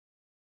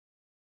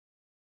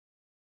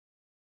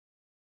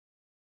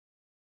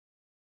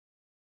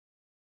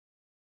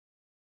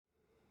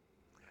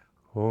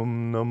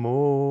Om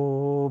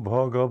Namo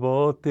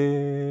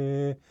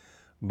Bhagavate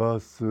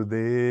Vasudevaya.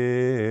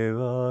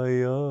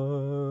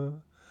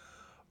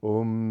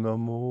 Om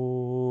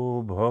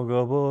Namo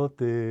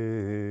Bhagavate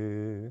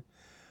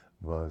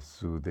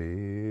Vasudevaya.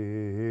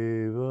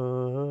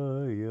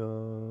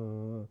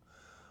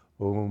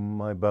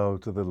 Om, I bow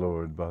to the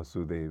Lord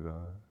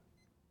Vasudeva.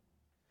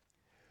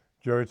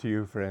 Joy to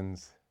you,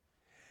 friends.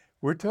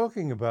 We're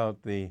talking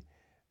about the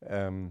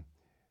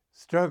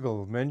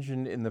struggle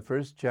mentioned in the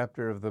first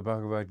chapter of the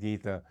Bhagavad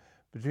Gita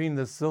between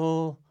the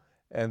soul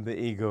and the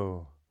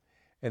ego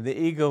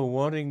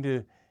wanting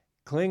to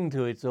cling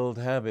to its old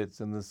habits,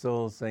 and the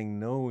soul saying,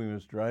 no, we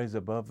must rise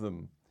above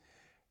them.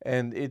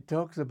 And it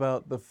talks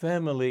about the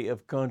family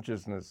of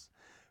consciousness.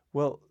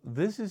 Well,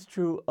 this is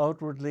true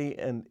outwardly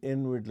and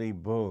inwardly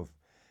both.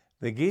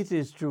 The Gita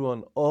is true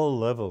on all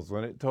levels.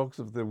 When it talks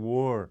of the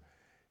war,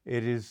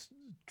 it is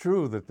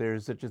true that there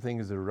is such a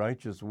thing as a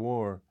righteous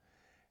war.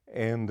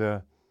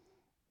 And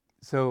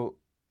so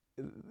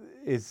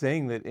it's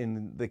saying that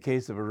in the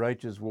case of a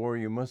righteous war,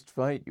 you must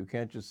fight. You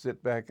can't just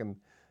sit back and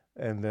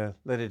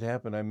let it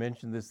happen. I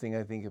mentioned this thing,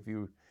 I think, a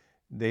few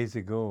days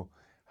ago,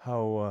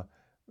 how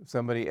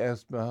somebody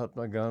asked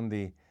Mahatma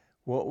Gandhi,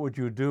 what would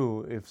you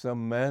do if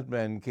some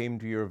madman came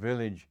to your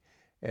village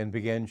and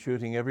began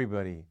shooting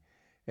everybody?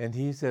 And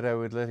he said, I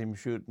would let him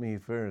shoot me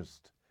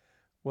first.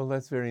 Well,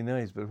 that's very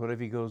nice, but what if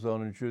he goes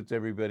on and shoots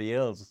everybody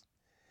else?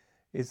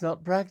 It's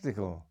not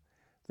practical.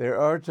 There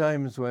are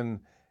times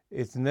when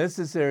it's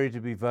necessary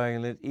to be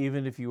violent,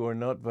 even if you are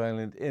not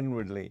violent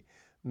inwardly.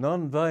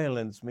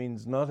 Non-violence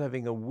means not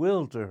having a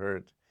will to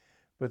hurt,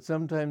 but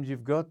sometimes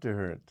you've got to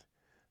hurt.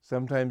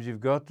 Sometimes you've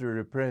got to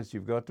repress.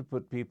 You've got to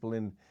put people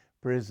in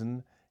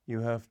prison. You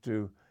have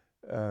to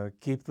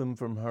keep them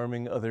from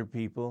harming other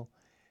people.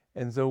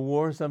 And so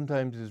war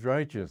sometimes is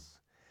righteous.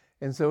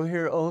 And so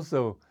here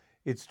also,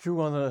 it's true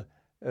on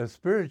a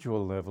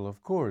spiritual level,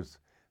 of course,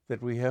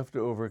 that we have to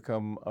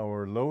overcome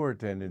our lower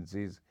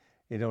tendencies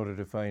in order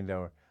to find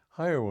our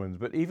higher ones.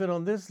 But even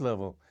on this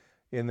level,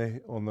 on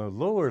the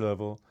lower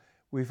level,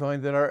 we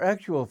find that our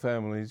actual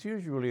families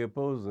usually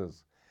oppose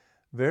us.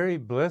 Very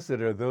blessed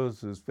are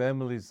those whose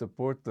families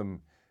support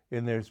them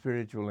in their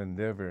spiritual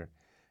endeavor,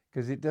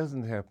 because it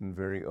doesn't happen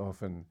very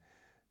often.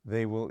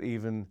 They will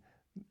even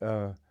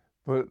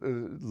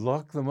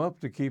lock them up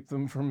to keep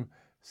them from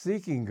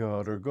seeking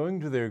God or going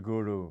to their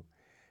guru.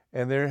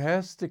 And there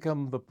has to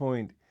come the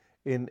point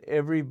in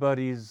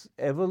everybody's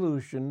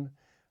evolution,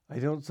 I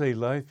don't say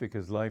life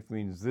because life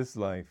means this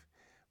life,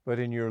 but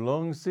in your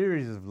long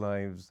series of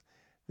lives,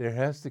 there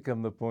has to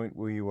come the point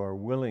where you are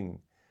willing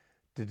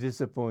to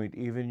disappoint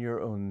even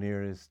your own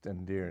nearest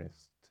and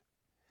dearest.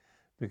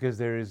 Because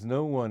there is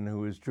no one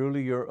who is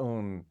truly your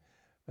own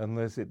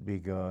unless it be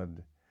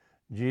God.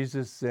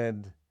 Jesus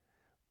said,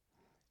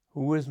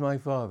 who is my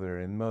father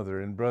and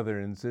mother and brother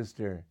and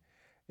sister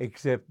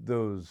except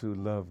those who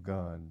love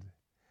God?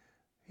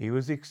 He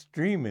was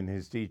extreme in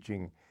his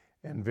teaching,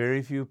 and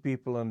very few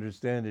people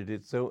understand it.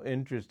 It's so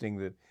interesting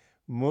that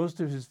most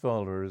of his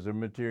followers are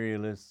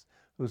materialists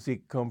who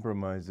seek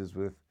compromises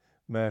with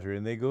matter,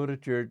 and they go to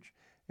church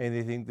and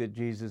they think that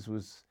Jesus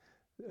was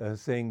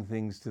saying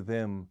things to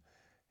them.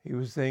 He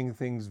was saying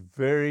things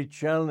very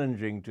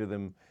challenging to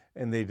them,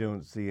 and they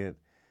don't see it.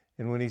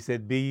 And when he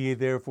said, be ye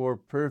therefore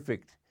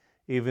perfect,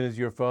 even as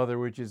your Father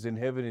which is in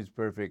heaven is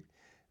perfect,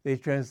 they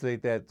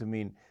translate that to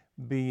mean,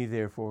 be ye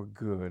therefore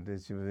good,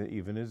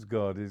 even as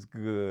God is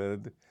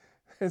good.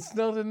 It's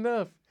not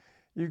enough.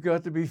 You've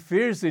got to be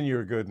fierce in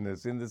your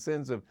goodness, in the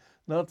sense of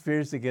not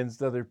fierce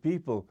against other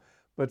people,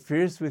 but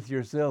fierce with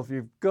yourself.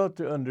 You've got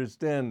to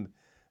understand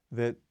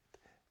that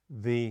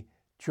the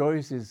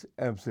choice is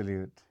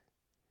absolute.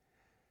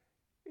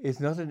 It's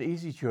not an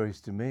easy choice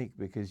to make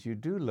because you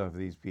do love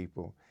these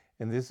people.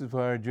 And this is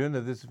why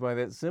Arjuna, this is why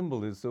that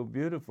symbol is so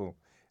beautiful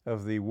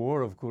of the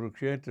war of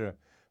Kurukshetra.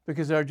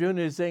 Because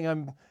Arjuna is saying,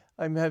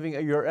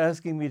 you're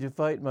asking me to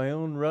fight my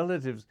own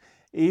relatives,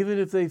 even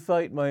if they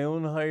fight my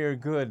own higher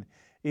good,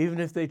 even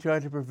if they try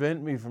to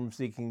prevent me from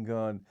seeking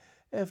God.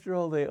 After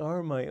all, they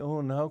are my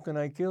own. How can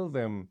I kill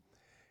them?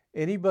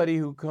 Anybody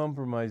who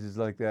compromises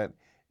like that,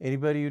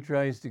 anybody who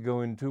tries to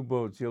go in two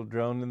boats, you'll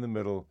drown in the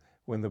middle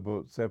when the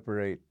boats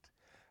separate.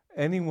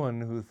 Anyone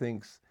who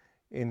thinks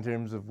in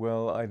terms of,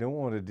 well, I don't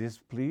want to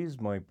displease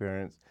my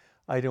parents,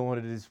 I don't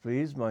want to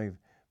displease my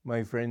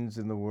friends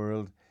in the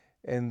world,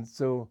 and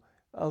so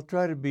I'll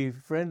try to be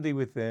friendly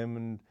with them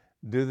and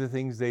do the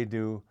things they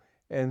do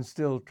and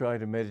still try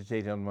to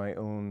meditate on my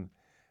own.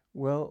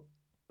 Well,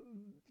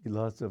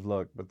 lots of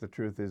luck, but the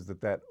truth is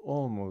that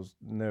almost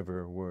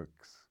never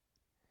works.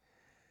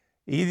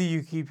 Either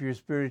you keep your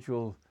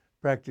spiritual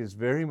practice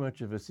very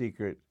much of a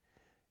secret.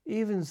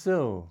 Even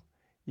so,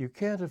 you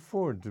can't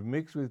afford to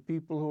mix with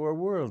people who are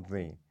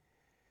worldly.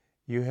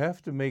 You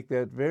have to make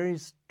that very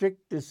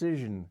strict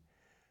decision.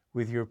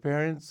 With your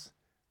parents,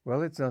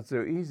 well, it's not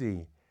so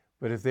easy.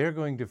 But if they're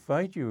going to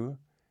fight you,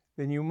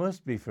 then you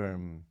must be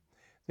firm.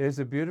 There's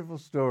a beautiful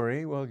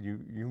story. Well,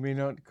 you may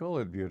not call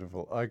it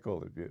beautiful. I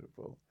call it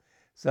beautiful.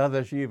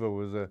 Sadashiva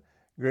was a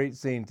great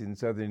saint in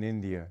southern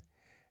India.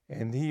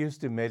 And he used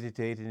to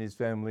meditate in his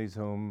family's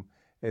home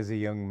as a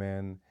young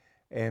man.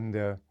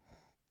 And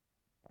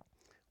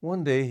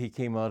one day he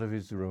came out of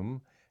his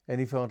room and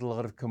he found a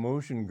lot of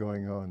commotion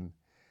going on.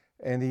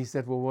 And he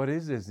said, well, what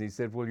is this? And he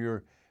said, well,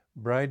 your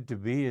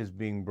bride-to-be is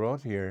being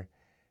brought here.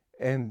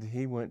 And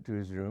he went to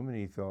his room and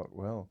he thought,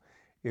 well,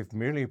 if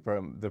merely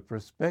the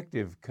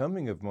prospective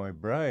coming of my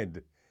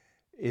bride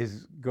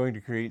is going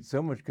to create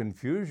so much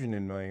confusion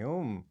in my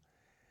home,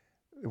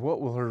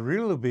 what will her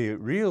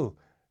real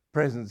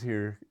presence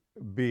here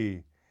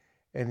be?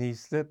 And he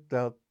stepped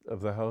out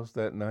of the house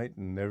that night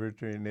and never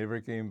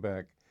came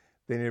back.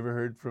 They never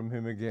heard from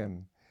him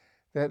again.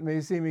 That may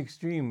seem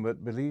extreme,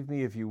 but believe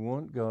me, if you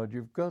want God,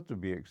 you've got to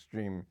be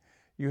extreme.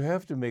 You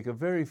have to make a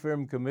very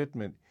firm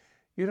commitment.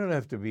 You don't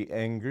have to be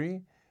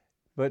angry,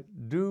 but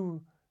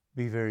do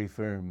be very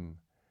firm.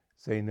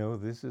 Say, no,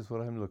 this is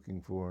what I'm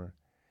looking for.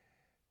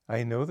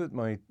 I know that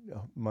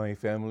my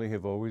family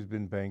have always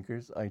been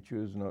bankers. I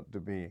choose not to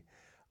be.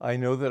 I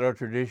know that our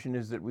tradition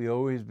is that we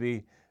always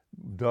be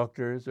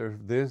doctors or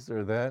this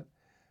or that.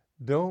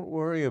 Don't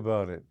worry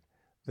about it.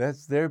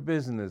 That's their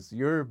business.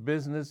 Your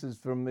business is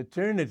from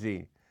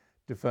eternity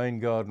to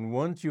find God. And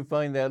once you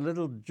find that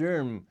little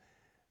germ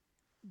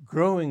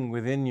growing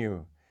within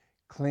you,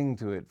 cling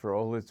to it for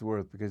all it's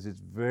worth, because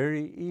it's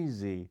very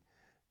easy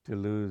to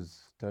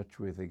lose touch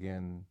with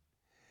again.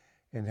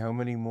 And how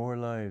many more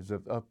lives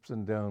of ups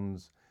and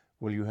downs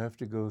will you have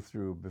to go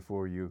through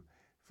before you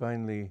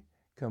finally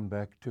come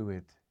back to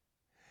it?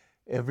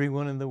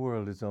 Everyone in the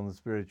world is on the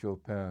spiritual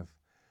path,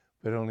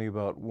 but only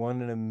about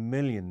 1 in a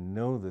million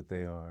know that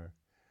they are.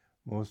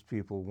 Most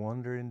people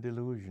wander in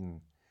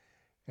delusion,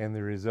 and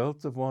the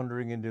results of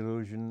wandering in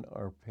delusion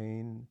are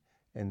pain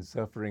and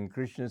suffering.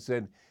 Krishna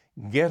said,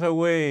 get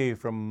away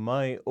from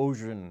my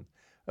ocean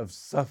of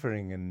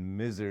suffering and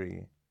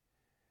misery.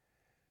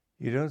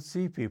 You don't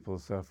see people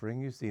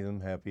suffering, you see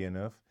them happy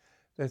enough.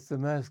 That's the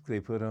mask they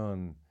put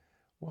on.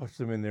 Watch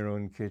them in their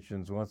own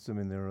kitchens, watch them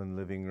in their own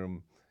living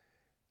room.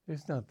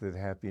 There's not that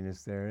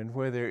happiness there, and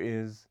where there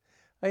is,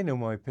 I know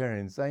my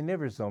parents. I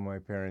never saw my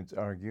parents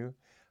argue.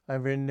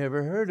 I've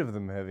never heard of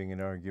them having an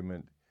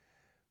argument.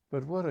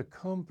 But what a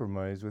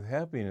compromise with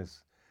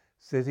happiness,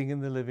 sitting in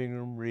the living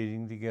room,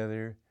 reading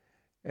together,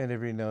 and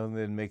every now and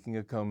then making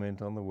a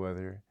comment on the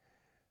weather.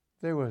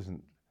 There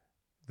wasn't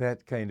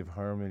that kind of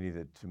harmony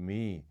that, to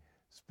me,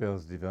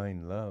 spells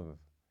divine love.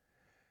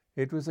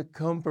 It was a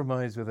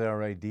compromise with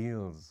our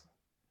ideals.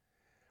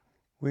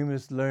 We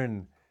must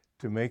learn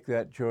to make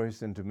that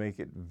choice and to make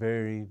it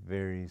very,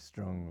 very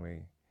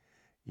strongly.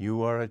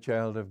 You are a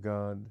child of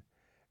God,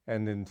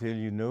 and until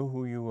you know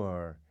who you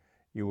are,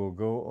 you will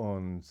go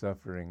on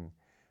suffering.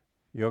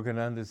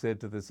 Yogananda said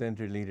to the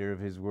center leader of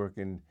his work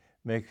in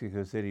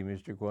Mexico City,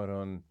 Mr.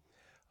 Cuaron,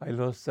 I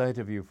lost sight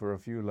of you for a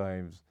few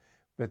lives,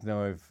 but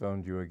now I've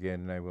found you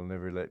again, and I will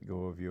never let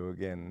go of you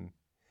again.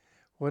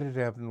 What had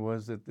happened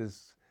was that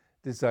this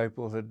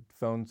disciple had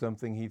found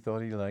something he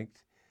thought he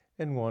liked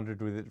and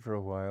wandered with it for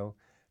a while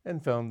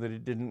and found that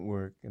it didn't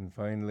work. And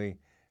finally,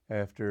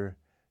 after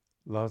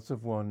lots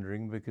of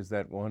wandering, because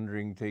that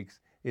wandering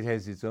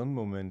has its own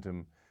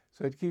momentum,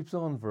 so it keeps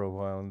on for a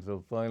while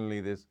until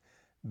finally this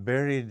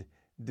buried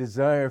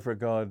desire for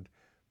God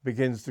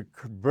begins to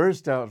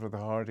burst out of the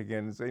heart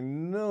again and say,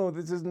 no,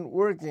 this isn't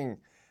working.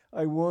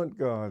 I want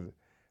God.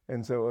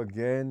 And so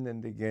again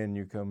and again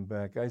you come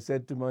back. I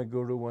said to my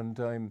guru one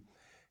time,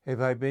 have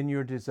I been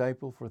your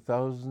disciple for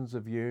thousands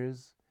of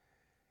years?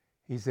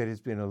 He said, it's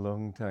been a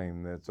long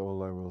time, that's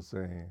all I will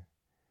say.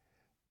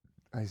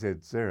 I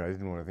said, sir, I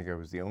didn't want to think I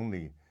was the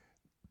only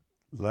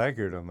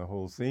laggard on the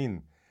whole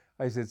scene.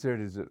 I said, sir,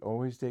 does it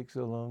always take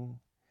so long?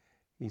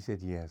 He said,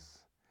 yes.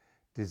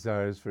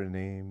 Desires for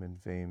name and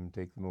fame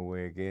take them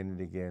away again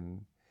and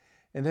again.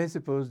 And I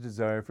suppose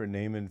desire for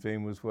name and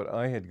fame was what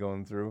I had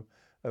gone through.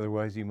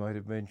 Otherwise, he might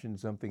have mentioned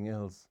something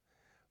else.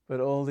 But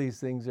all these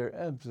things are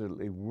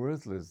absolutely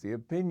worthless. The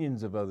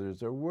opinions of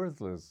others are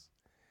worthless.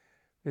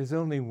 There's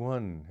only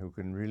one who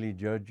can really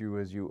judge you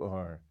as you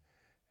are,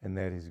 and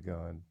that is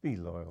God. Be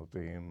loyal to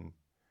him.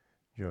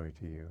 Joy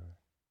to you.